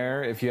comments on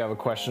there if you have a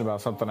question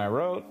about something I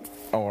wrote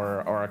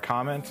or a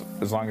comment,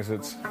 as long as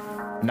it's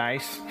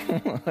nice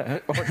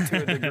or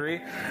to a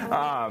degree.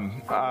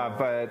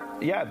 But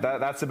yeah,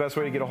 that's the best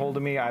way to get a hold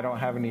of me. I don't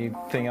have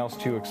anything else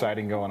too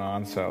exciting going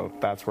on, so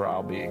that's where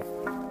I'll be.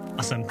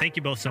 Awesome. Thank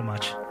you both so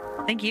much.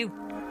 Thank you.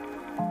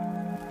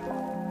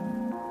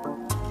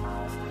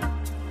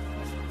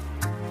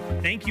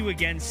 Thank you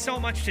again so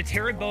much to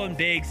Tara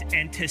Bowen-Biggs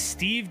and to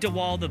Steve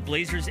Dewald of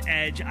Blazers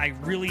Edge. I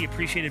really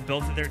appreciated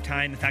both of their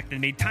time. The fact that they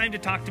made time to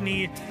talk to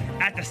me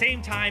at the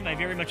same time, I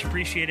very much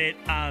appreciate it.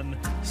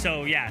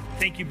 So yeah,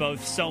 thank you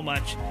both so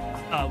much.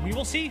 We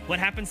will see what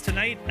happens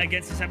tonight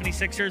against the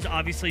 76ers.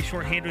 Obviously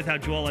shorthanded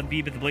without Joel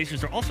Embiid, but the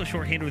Blazers are also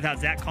shorthanded without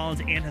Zach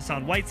Collins and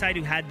Hassan Whiteside,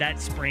 who had that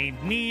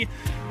sprained knee.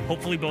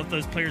 Hopefully both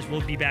those players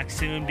will be back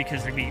soon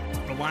because they're going to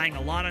be relying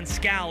a lot on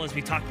Skal, as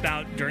we talked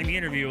about during the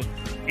interview,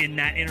 in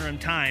that interim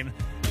time.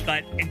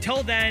 But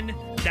until then,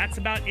 that's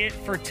about it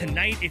for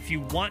tonight. If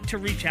you want to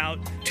reach out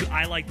to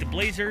I Like the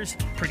Blazers,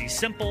 pretty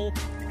simple,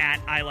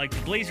 at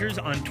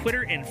ILiketheBlazers on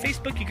Twitter and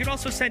Facebook. You can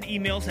also send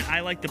emails at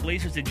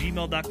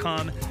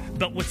ILiketheBlazers@gmail.com.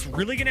 But what's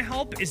really going to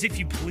help is if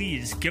you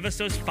please give us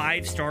those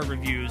 5-star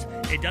reviews.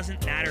 It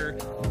doesn't matter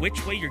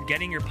which way you're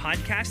getting your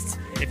podcasts.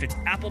 If it's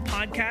Apple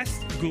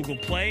Podcasts, Google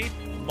Play,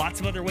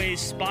 lots of other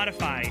ways,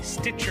 Spotify,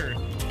 Stitcher,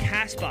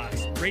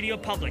 CastBox, Radio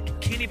Public,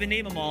 can't even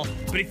name them all.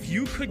 But if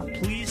you could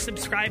please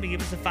subscribe and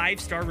give us a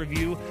 5-star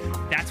review,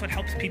 that's what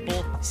helps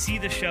people see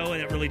the show,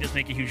 and it really does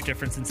make a huge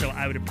difference, and so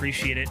I would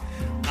appreciate it.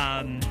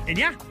 And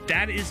yeah,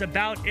 that is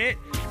about it.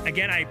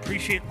 Again, I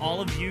appreciate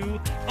all of you.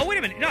 Oh, wait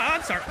a minute. No,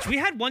 I'm sorry. We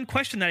had one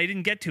question that I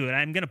didn't get to, and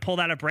I'm going to pull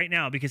that up right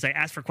now because I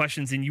asked for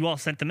questions, and you all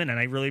sent them in, and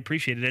I really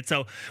appreciated it.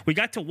 So we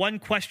got to one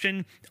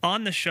question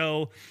on the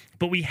show,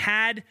 but we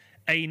had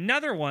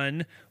another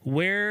one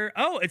where,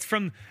 it's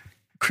from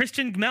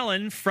Christian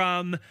Gmelin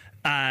from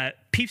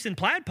Peeps and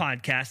Plaid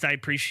podcast. I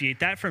appreciate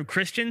that. From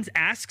Christians,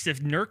 asks if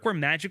Nurk were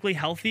magically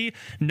healthy,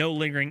 no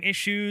lingering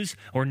issues,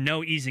 or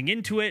no easing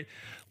into it,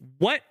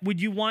 what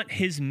would you want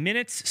his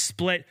minutes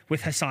split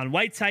with Hassan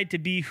Whiteside to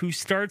be? Who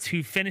starts,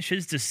 who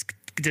finishes?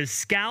 Does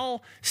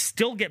Skal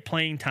still get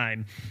playing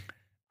time?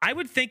 I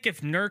would think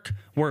if Nurk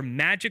were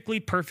magically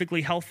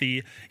perfectly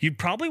healthy, you'd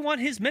probably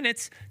want his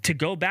minutes to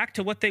go back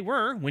to what they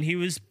were when he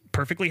was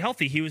perfectly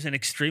healthy. He was an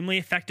extremely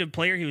effective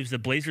player. He was the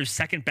Blazers'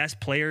 second best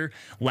player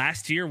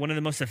last year, one of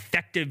the most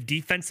effective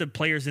defensive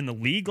players in the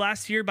league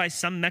last year by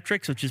some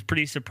metrics, which is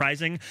pretty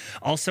surprising.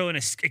 Also an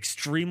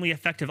extremely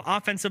effective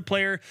offensive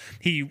player.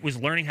 He was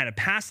learning how to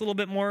pass a little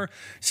bit more.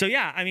 So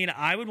yeah, I mean,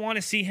 I would want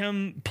to see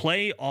him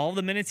play all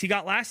the minutes he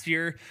got last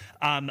year.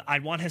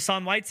 I'd want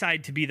Hassan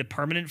Whiteside to be the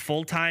permanent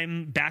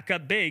full-time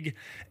backup big,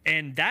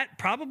 and that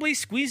probably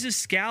squeezes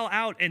Skal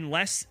out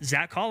unless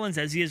Zach Collins,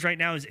 as he is right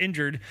now, is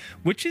injured,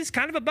 which is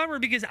kind of a bummer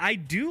because I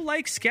do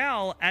like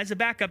Skal as a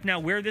backup. Now,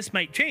 where this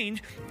might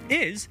change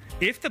is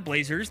if the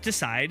Blazers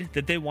decide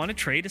that they want to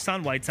trade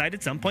Hassan Whiteside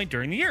at some point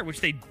during the year,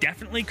 which they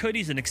definitely could.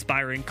 He's an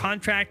expiring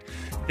contract.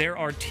 There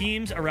are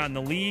teams around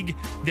the league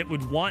that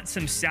would want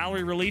some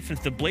salary relief.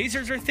 If the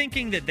Blazers are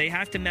thinking that they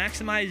have to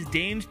maximize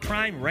Dame's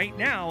prime right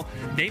now,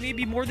 they may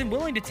be more than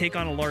willing to take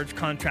on a large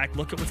contract.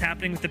 Look at what's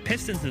happening with the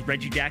Pistons with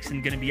Reggie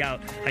Jackson going to be out,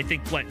 I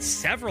think,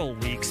 several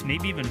weeks,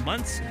 maybe even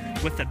months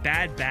with a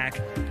bad back.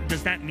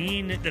 Does that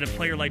mean that a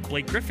player like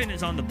Blake Griffin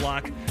is on the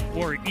block,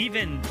 or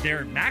even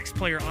their max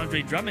player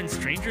Andre Drummond?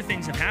 Stranger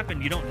things have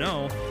happened. You don't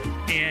know.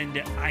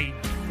 And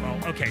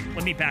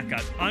let me back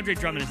up. Andre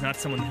Drummond is not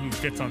someone who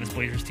fits on this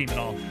Blazers team at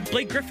all.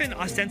 Blake Griffin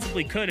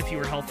ostensibly could if he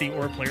were healthy,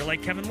 or a player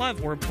like Kevin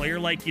Love, or a player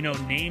like,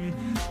 name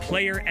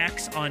player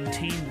X on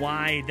team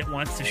Y that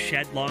wants to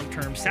shed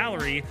long-term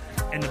salary.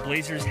 And the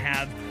Blazers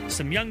have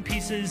some young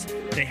pieces.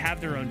 They have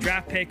their own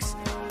draft picks,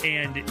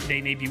 and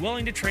they may be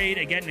willing to trade,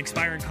 again, an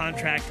expiring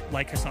contract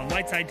like Hassan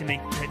Whiteside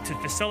to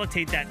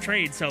facilitate that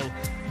trade. So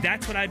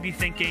that's what I'd be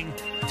thinking.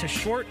 To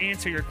short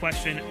answer your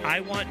question, I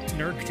want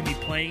Nurk to be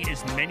playing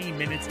as many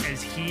minutes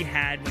as he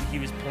had when he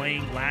was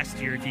playing last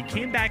year. If he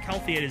came back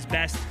healthy at his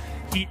best,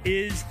 he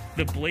is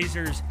the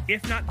Blazers,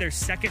 if not their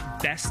second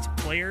best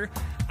player,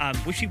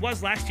 which he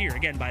was last year,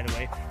 again, by the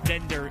way,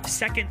 then their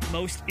second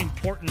most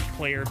important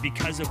player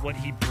because of what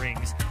he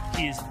brings.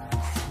 He is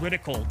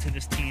critical to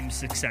this team's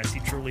success. He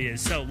truly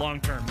is. So long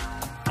term.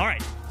 All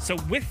right. So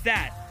with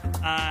that,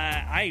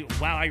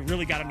 I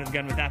really got under the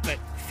gun with that, but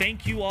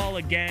thank you all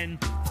again.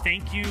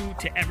 Thank you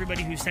to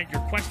everybody who sent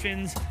your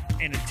questions.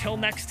 And until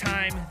next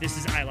time, this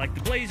is I Like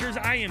the Blazers.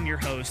 I am your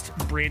host,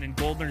 Brandon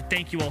Goldner.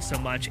 Thank you all so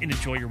much, and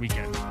enjoy your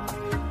weekend.